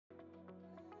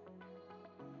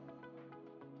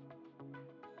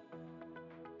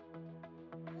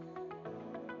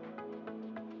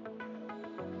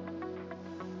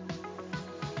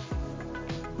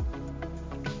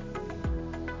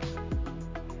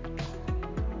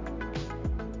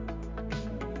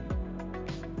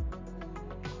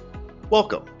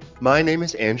Welcome. My name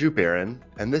is Andrew Barron,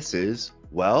 and this is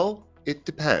Well, It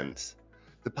Depends,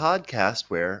 the podcast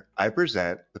where I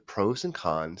present the pros and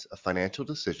cons of financial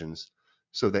decisions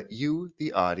so that you,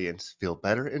 the audience, feel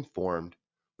better informed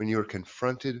when you are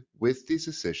confronted with these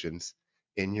decisions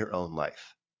in your own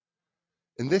life.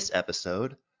 In this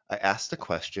episode, I asked the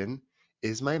question,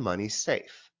 is my money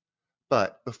safe?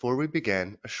 But before we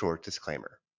begin, a short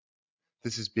disclaimer.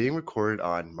 This is being recorded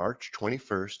on March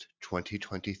 21st,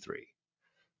 2023.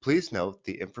 Please note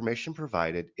the information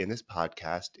provided in this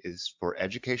podcast is for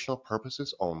educational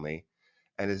purposes only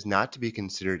and is not to be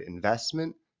considered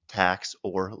investment, tax,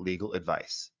 or legal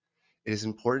advice. It is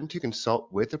important to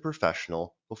consult with a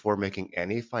professional before making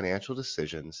any financial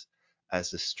decisions, as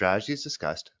the strategies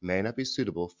discussed may not be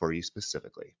suitable for you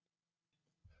specifically.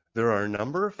 There are a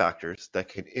number of factors that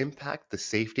can impact the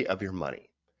safety of your money,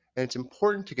 and it's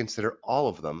important to consider all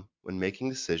of them when making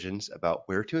decisions about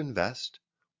where to invest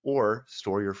or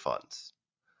store your funds.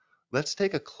 Let's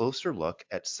take a closer look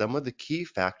at some of the key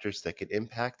factors that can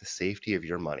impact the safety of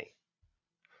your money.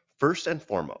 First and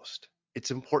foremost,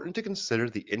 it's important to consider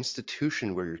the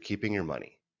institution where you're keeping your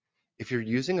money. If you're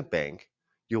using a bank,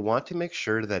 you'll want to make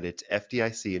sure that it's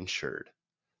FDIC insured.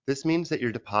 This means that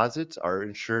your deposits are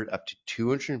insured up to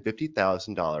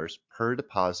 $250,000 per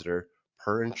depositor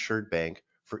per insured bank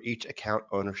for each account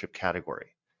ownership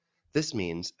category. This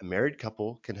means a married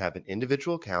couple can have an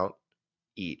individual account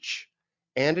each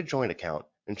and a joint account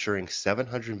insuring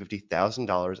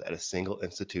 $750,000 at a single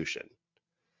institution.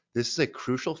 This is a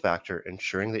crucial factor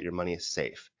ensuring that your money is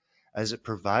safe, as it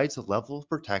provides a level of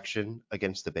protection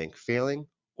against the bank failing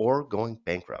or going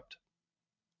bankrupt.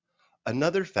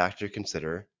 Another factor to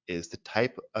consider is the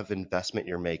type of investment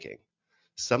you're making.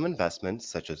 Some investments,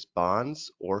 such as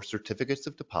bonds or certificates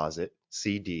of deposit,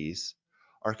 CDs,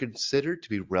 are considered to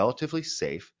be relatively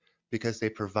safe because they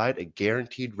provide a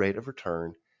guaranteed rate of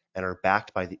return and are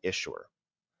backed by the issuer.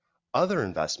 Other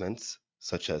investments,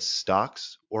 such as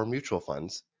stocks or mutual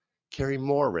funds, carry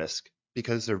more risk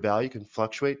because their value can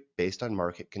fluctuate based on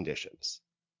market conditions.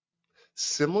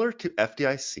 Similar to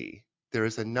FDIC, there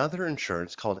is another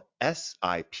insurance called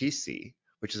SIPC,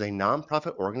 which is a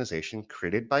nonprofit organization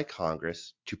created by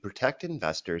Congress to protect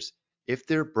investors if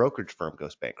their brokerage firm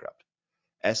goes bankrupt.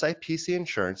 SIPC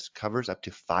insurance covers up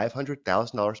to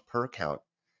 $500,000 per account,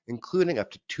 including up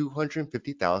to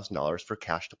 $250,000 for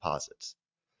cash deposits.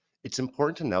 It's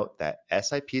important to note that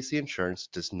SIPC insurance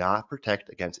does not protect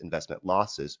against investment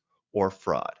losses or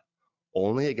fraud,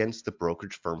 only against the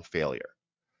brokerage firm failure.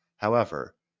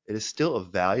 However, it is still a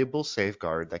valuable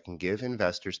safeguard that can give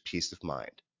investors peace of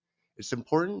mind. It's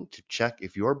important to check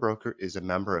if your broker is a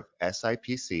member of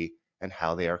SIPC and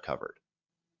how they are covered.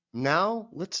 Now,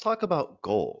 let's talk about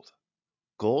gold.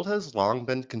 Gold has long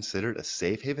been considered a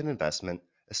safe haven investment,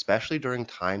 especially during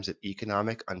times of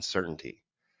economic uncertainty.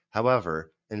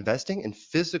 However, investing in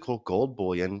physical gold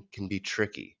bullion can be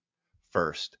tricky.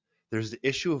 First, there's the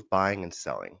issue of buying and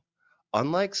selling.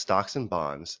 Unlike stocks and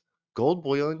bonds, gold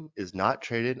bullion is not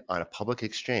traded on a public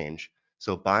exchange,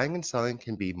 so buying and selling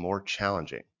can be more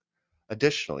challenging.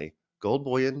 Additionally, gold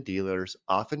bullion dealers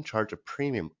often charge a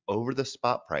premium over the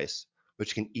spot price,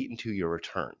 which can eat into your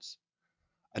returns.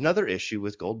 Another issue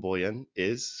with gold bullion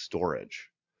is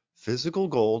storage. Physical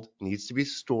gold needs to be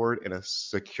stored in a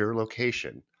secure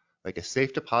location, like a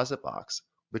safe deposit box,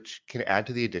 which can add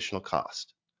to the additional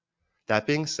cost. That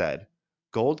being said,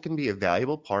 gold can be a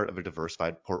valuable part of a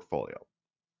diversified portfolio.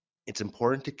 It's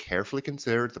important to carefully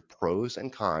consider the pros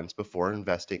and cons before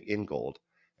investing in gold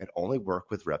and only work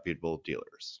with reputable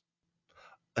dealers.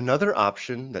 Another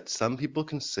option that some people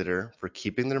consider for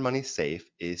keeping their money safe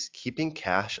is keeping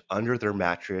cash under their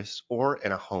mattress or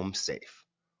in a home safe.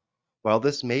 While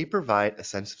this may provide a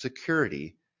sense of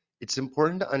security, it's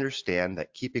important to understand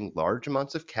that keeping large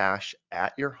amounts of cash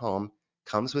at your home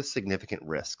comes with significant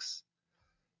risks.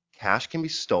 Cash can be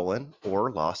stolen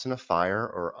or lost in a fire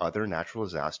or other natural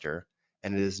disaster,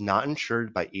 and it is not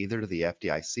insured by either the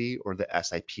FDIC or the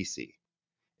SIPC.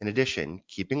 In addition,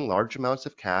 keeping large amounts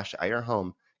of cash at your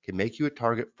home can make you a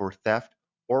target for theft,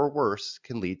 or worse,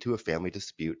 can lead to a family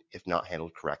dispute if not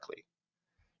handled correctly.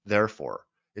 Therefore,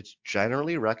 it's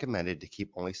generally recommended to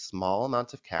keep only small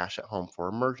amounts of cash at home for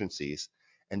emergencies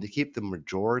and to keep the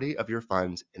majority of your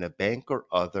funds in a bank or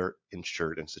other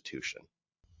insured institution.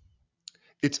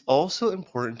 It's also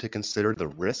important to consider the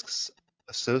risks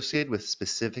associated with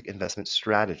specific investment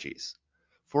strategies.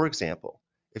 For example,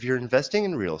 if you're investing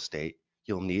in real estate,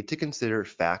 you'll need to consider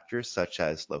factors such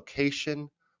as location,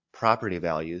 property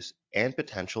values, and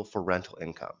potential for rental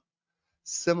income.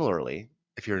 Similarly,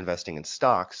 if you're investing in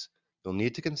stocks, you'll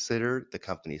need to consider the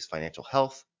company's financial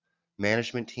health,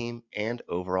 management team, and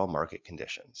overall market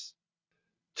conditions.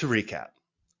 To recap,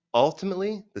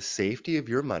 ultimately, the safety of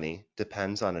your money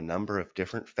depends on a number of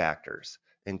different factors,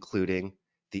 including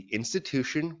the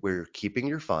institution where you're keeping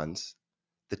your funds,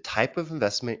 the type of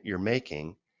investment you're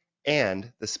making,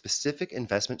 and the specific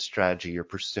investment strategy you're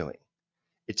pursuing.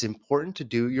 It's important to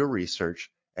do your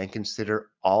research and consider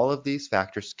all of these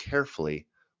factors carefully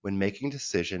when making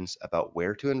decisions about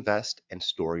where to invest and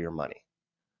store your money.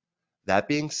 That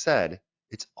being said,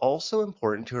 it's also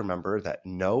important to remember that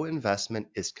no investment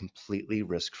is completely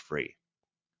risk-free.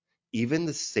 Even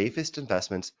the safest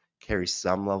investments carry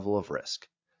some level of risk,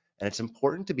 and it's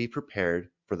important to be prepared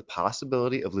for the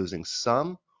possibility of losing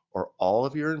some or all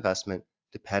of your investment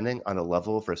depending on the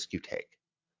level of risk you take.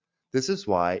 This is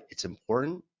why it's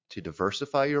important to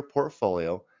diversify your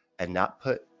portfolio and not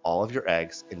put all of your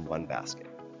eggs in one basket.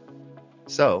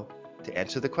 So, to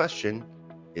answer the question,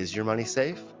 is your money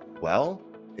safe? Well,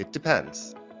 it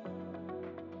depends.